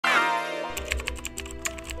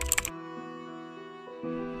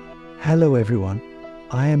Hello everyone,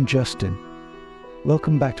 I am Justin.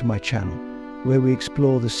 Welcome back to my channel, where we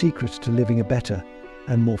explore the secrets to living a better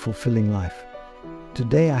and more fulfilling life.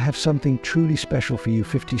 Today I have something truly special for you: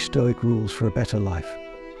 50 Stoic rules for a better life.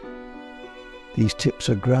 These tips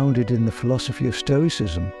are grounded in the philosophy of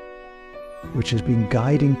Stoicism, which has been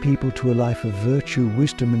guiding people to a life of virtue,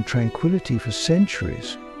 wisdom and tranquility for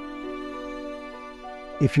centuries.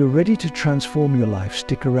 If you're ready to transform your life,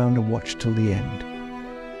 stick around and watch till the end.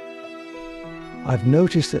 I've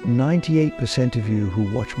noticed that 98% of you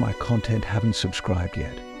who watch my content haven't subscribed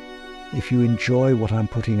yet. If you enjoy what I'm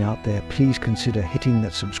putting out there, please consider hitting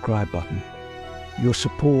that subscribe button. Your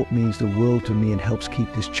support means the world to me and helps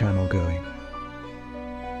keep this channel going.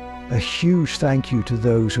 A huge thank you to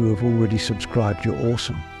those who have already subscribed. You're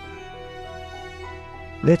awesome.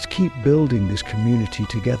 Let's keep building this community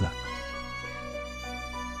together.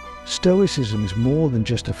 Stoicism is more than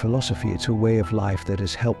just a philosophy, it's a way of life that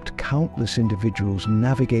has helped countless individuals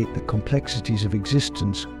navigate the complexities of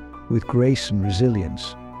existence with grace and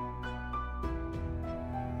resilience.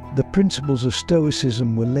 The principles of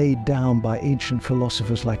Stoicism were laid down by ancient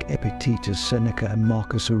philosophers like Epictetus, Seneca and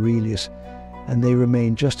Marcus Aurelius, and they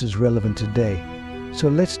remain just as relevant today. So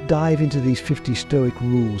let's dive into these 50 Stoic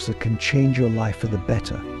rules that can change your life for the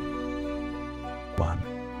better. 1.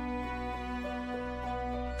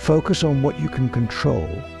 Focus on what you can control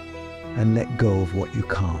and let go of what you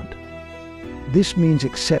can't. This means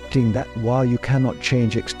accepting that while you cannot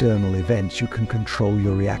change external events, you can control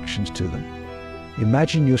your reactions to them.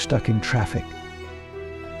 Imagine you're stuck in traffic.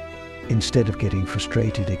 Instead of getting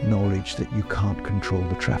frustrated, acknowledge that you can't control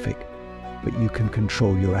the traffic, but you can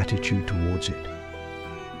control your attitude towards it.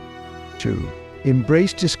 2.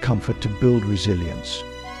 Embrace discomfort to build resilience.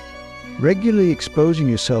 Regularly exposing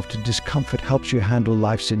yourself to discomfort helps you handle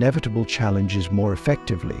life's inevitable challenges more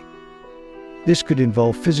effectively. This could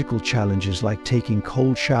involve physical challenges like taking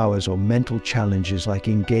cold showers or mental challenges like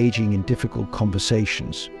engaging in difficult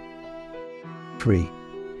conversations. 3.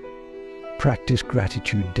 Practice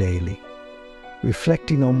gratitude daily.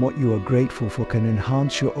 Reflecting on what you are grateful for can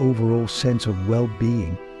enhance your overall sense of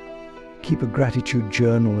well-being. Keep a gratitude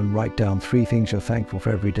journal and write down 3 things you're thankful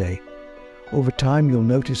for every day. Over time, you'll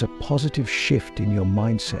notice a positive shift in your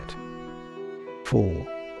mindset. 4.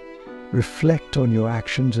 Reflect on your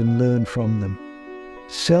actions and learn from them.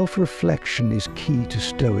 Self-reflection is key to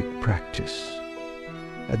Stoic practice.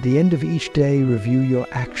 At the end of each day, review your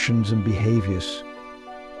actions and behaviors.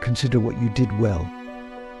 Consider what you did well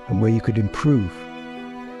and where you could improve.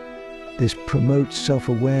 This promotes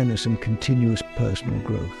self-awareness and continuous personal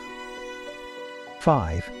growth.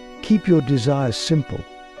 5. Keep your desires simple.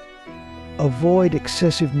 Avoid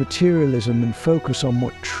excessive materialism and focus on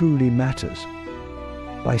what truly matters.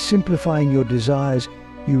 By simplifying your desires,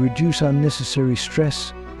 you reduce unnecessary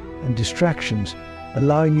stress and distractions,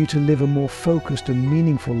 allowing you to live a more focused and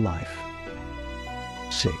meaningful life.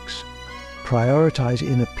 6. Prioritize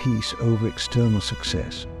inner peace over external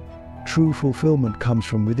success. True fulfillment comes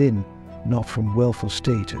from within, not from wealth or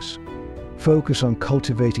status. Focus on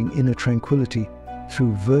cultivating inner tranquility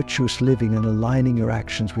through virtuous living and aligning your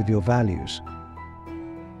actions with your values.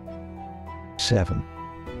 7.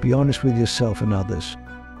 Be honest with yourself and others.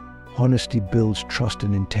 Honesty builds trust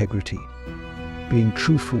and integrity. Being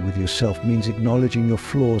truthful with yourself means acknowledging your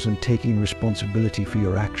flaws and taking responsibility for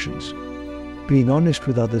your actions. Being honest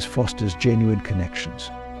with others fosters genuine connections.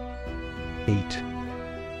 8.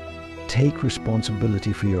 Take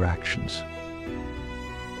responsibility for your actions.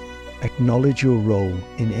 Acknowledge your role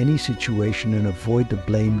in any situation and avoid the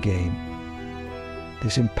blame game.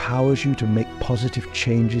 This empowers you to make positive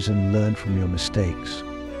changes and learn from your mistakes.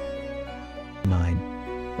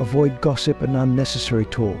 9. Avoid gossip and unnecessary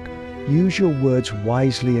talk. Use your words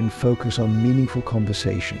wisely and focus on meaningful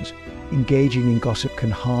conversations. Engaging in gossip can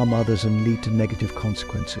harm others and lead to negative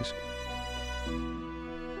consequences.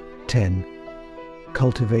 10.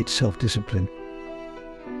 Cultivate self-discipline.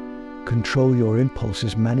 Control your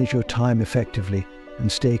impulses, manage your time effectively,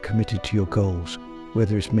 and stay committed to your goals.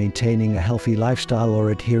 Whether it's maintaining a healthy lifestyle or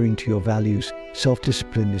adhering to your values,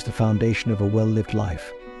 self-discipline is the foundation of a well-lived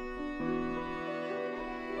life.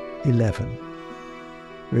 11.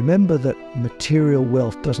 Remember that material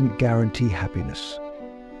wealth doesn't guarantee happiness.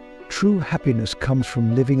 True happiness comes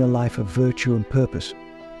from living a life of virtue and purpose.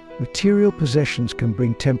 Material possessions can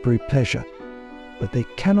bring temporary pleasure, but they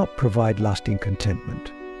cannot provide lasting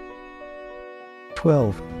contentment.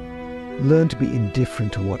 12. Learn to be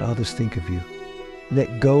indifferent to what others think of you.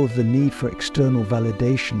 Let go of the need for external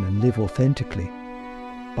validation and live authentically.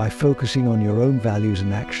 By focusing on your own values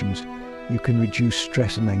and actions, you can reduce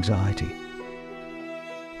stress and anxiety.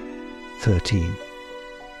 13.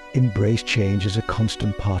 Embrace change as a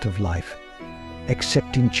constant part of life.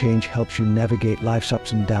 Accepting change helps you navigate life's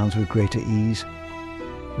ups and downs with greater ease.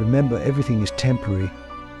 Remember, everything is temporary,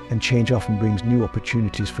 and change often brings new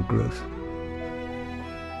opportunities for growth.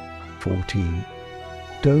 14.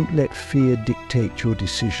 Don't let fear dictate your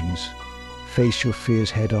decisions. Face your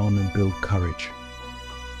fears head-on and build courage.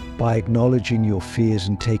 By acknowledging your fears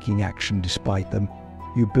and taking action despite them,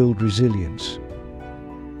 you build resilience.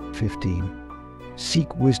 15.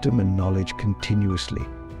 Seek wisdom and knowledge continuously.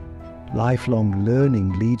 Lifelong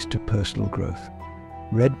learning leads to personal growth.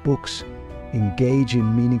 Read books, engage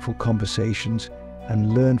in meaningful conversations,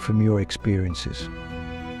 and learn from your experiences.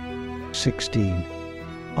 16.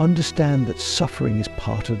 Understand that suffering is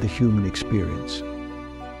part of the human experience.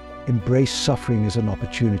 Embrace suffering as an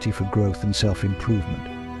opportunity for growth and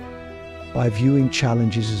self-improvement. By viewing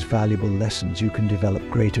challenges as valuable lessons, you can develop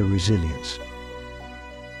greater resilience.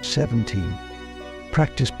 17.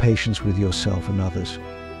 Practice patience with yourself and others.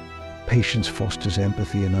 Patience fosters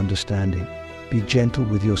empathy and understanding. Be gentle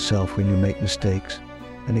with yourself when you make mistakes,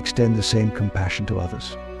 and extend the same compassion to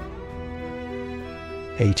others.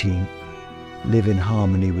 18. Live in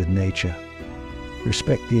harmony with nature.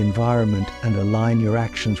 Respect the environment and align your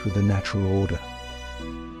actions with the natural order.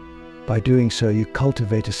 By doing so, you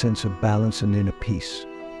cultivate a sense of balance and inner peace.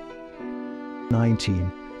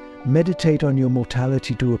 19. Meditate on your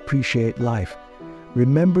mortality to appreciate life.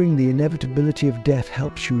 Remembering the inevitability of death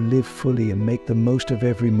helps you live fully and make the most of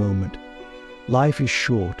every moment. Life is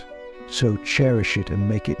short, so cherish it and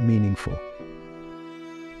make it meaningful.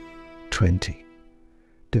 20.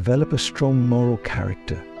 Develop a strong moral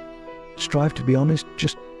character. Strive to be honest,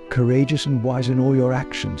 just courageous and wise in all your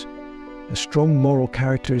actions. A strong moral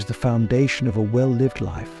character is the foundation of a well-lived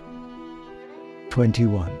life.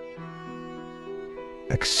 21.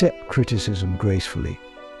 Accept criticism gracefully.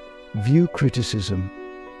 View criticism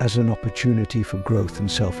as an opportunity for growth and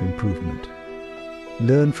self-improvement.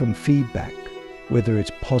 Learn from feedback, whether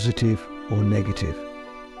it's positive or negative.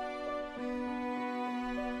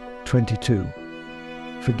 22.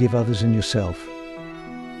 Forgive others and yourself.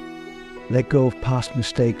 Let go of past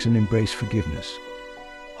mistakes and embrace forgiveness.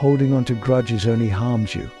 Holding on to grudges only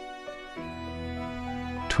harms you.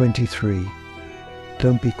 23.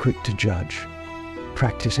 Don't be quick to judge.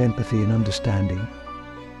 Practice empathy and understanding.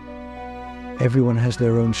 Everyone has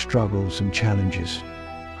their own struggles and challenges.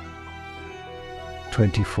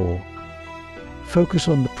 24. Focus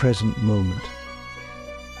on the present moment.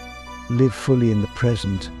 Live fully in the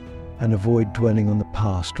present and avoid dwelling on the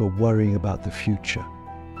past or worrying about the future.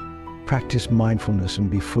 Practice mindfulness and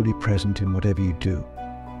be fully present in whatever you do.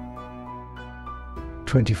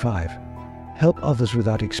 25. Help others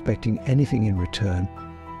without expecting anything in return.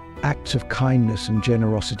 Acts of kindness and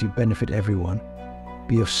generosity benefit everyone.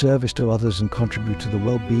 Be of service to others and contribute to the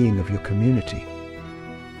well-being of your community.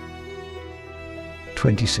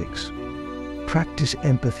 26. Practice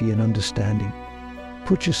empathy and understanding.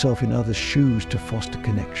 Put yourself in others' shoes to foster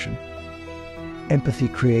connection. Empathy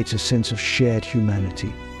creates a sense of shared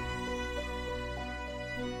humanity.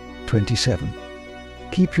 27.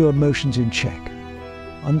 Keep your emotions in check.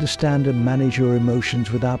 Understand and manage your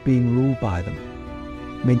emotions without being ruled by them.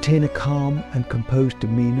 Maintain a calm and composed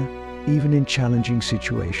demeanor, even in challenging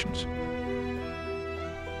situations.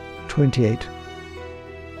 28.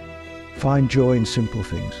 Find joy in simple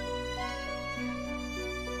things.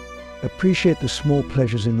 Appreciate the small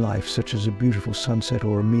pleasures in life, such as a beautiful sunset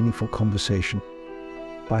or a meaningful conversation.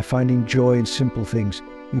 By finding joy in simple things,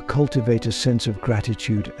 you cultivate a sense of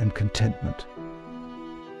gratitude and contentment.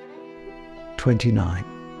 29.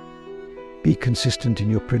 Be consistent in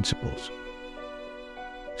your principles.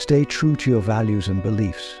 Stay true to your values and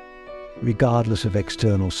beliefs, regardless of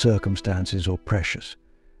external circumstances or pressures.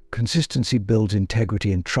 Consistency builds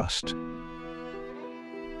integrity and trust.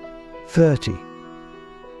 30.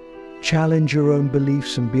 Challenge your own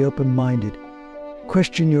beliefs and be open-minded.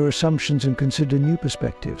 Question your assumptions and consider new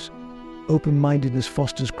perspectives. Open-mindedness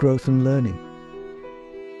fosters growth and learning.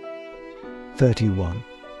 31.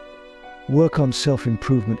 Work on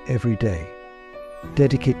self-improvement every day.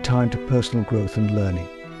 Dedicate time to personal growth and learning.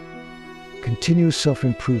 Continuous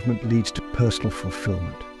self-improvement leads to personal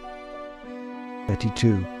fulfillment.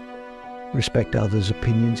 32. Respect others'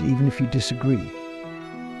 opinions even if you disagree.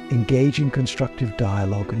 Engage in constructive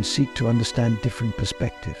dialogue and seek to understand different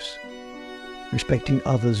perspectives. Respecting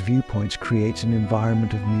others' viewpoints creates an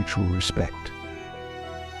environment of mutual respect.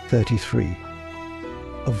 33.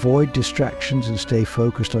 Avoid distractions and stay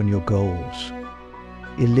focused on your goals.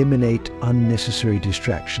 Eliminate unnecessary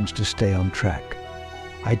distractions to stay on track.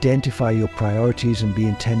 Identify your priorities and be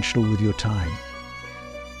intentional with your time.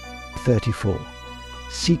 34.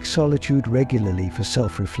 Seek solitude regularly for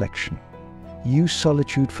self-reflection. Use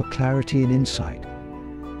solitude for clarity and insight.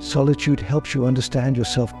 Solitude helps you understand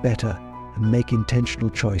yourself better and make intentional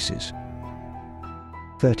choices.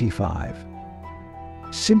 35.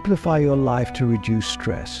 Simplify your life to reduce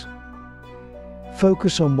stress.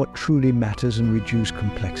 Focus on what truly matters and reduce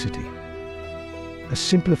complexity. A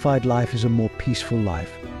simplified life is a more peaceful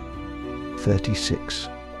life. 36.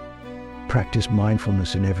 Practice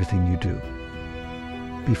mindfulness in everything you do.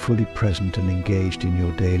 Be fully present and engaged in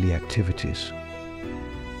your daily activities.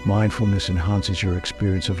 Mindfulness enhances your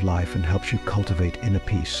experience of life and helps you cultivate inner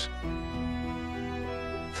peace.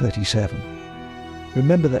 37.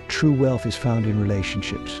 Remember that true wealth is found in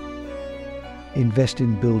relationships. Invest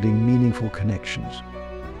in building meaningful connections.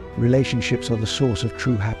 Relationships are the source of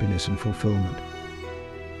true happiness and fulfillment.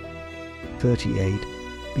 38.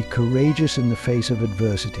 Be courageous in the face of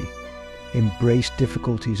adversity. Embrace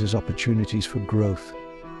difficulties as opportunities for growth.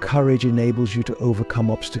 Courage enables you to overcome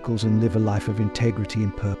obstacles and live a life of integrity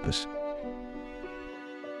and purpose.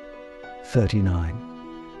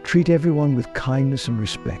 39. Treat everyone with kindness and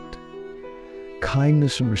respect.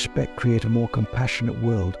 Kindness and respect create a more compassionate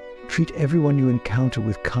world. Treat everyone you encounter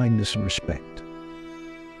with kindness and respect.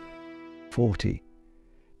 40.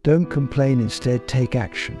 Don't complain, instead take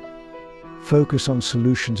action. Focus on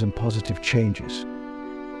solutions and positive changes.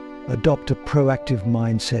 Adopt a proactive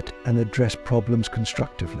mindset and address problems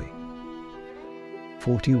constructively.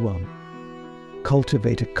 41.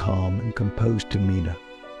 Cultivate a calm and composed demeanor.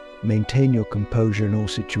 Maintain your composure in all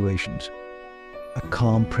situations. A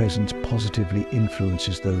calm presence positively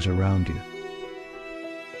influences those around you.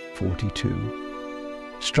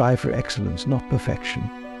 42. Strive for excellence, not perfection.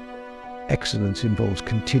 Excellence involves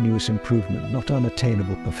continuous improvement, not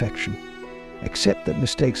unattainable perfection. Accept that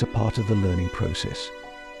mistakes are part of the learning process.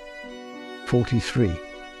 43.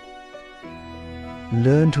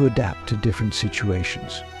 Learn to adapt to different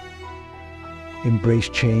situations. Embrace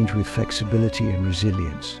change with flexibility and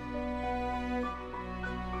resilience.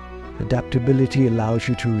 Adaptability allows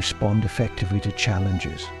you to respond effectively to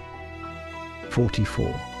challenges.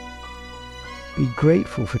 44. Be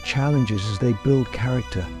grateful for challenges as they build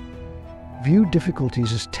character. View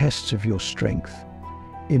difficulties as tests of your strength.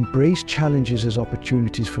 Embrace challenges as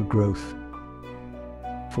opportunities for growth.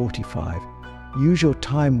 45. Use your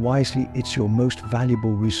time wisely, it's your most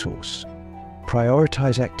valuable resource.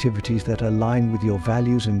 Prioritize activities that align with your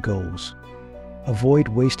values and goals. Avoid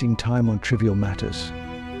wasting time on trivial matters.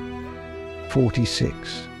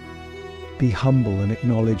 46. Be humble and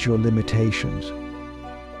acknowledge your limitations.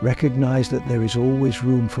 Recognize that there is always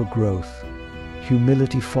room for growth.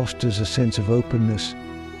 Humility fosters a sense of openness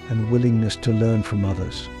and willingness to learn from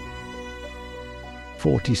others.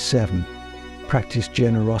 47. Practice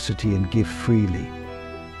generosity and give freely.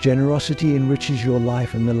 Generosity enriches your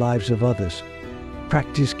life and the lives of others.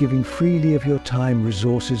 Practice giving freely of your time,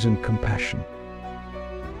 resources, and compassion.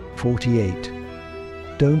 48.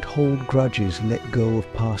 Don't hold grudges, let go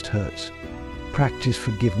of past hurts. Practice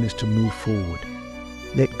forgiveness to move forward.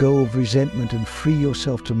 Let go of resentment and free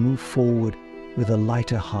yourself to move forward with a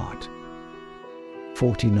lighter heart.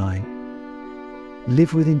 49.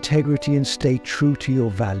 Live with integrity and stay true to your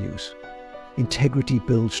values. Integrity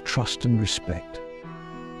builds trust and respect.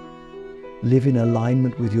 Live in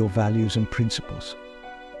alignment with your values and principles.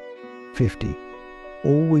 50.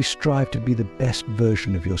 Always strive to be the best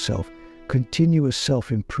version of yourself. Continuous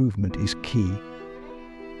self-improvement is key.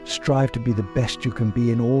 Strive to be the best you can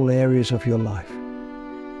be in all areas of your life.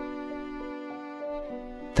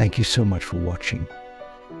 Thank you so much for watching.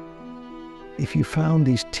 If you found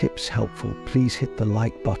these tips helpful, please hit the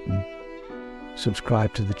like button,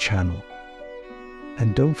 subscribe to the channel,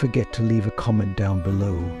 and don't forget to leave a comment down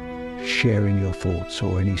below, sharing your thoughts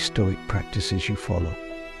or any Stoic practices you follow.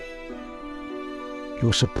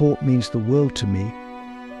 Your support means the world to me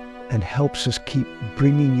and helps us keep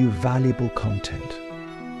bringing you valuable content.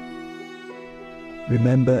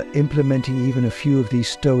 Remember, implementing even a few of these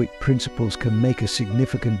Stoic principles can make a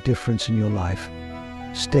significant difference in your life.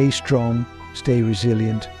 Stay strong, stay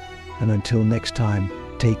resilient, and until next time,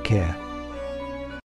 take care.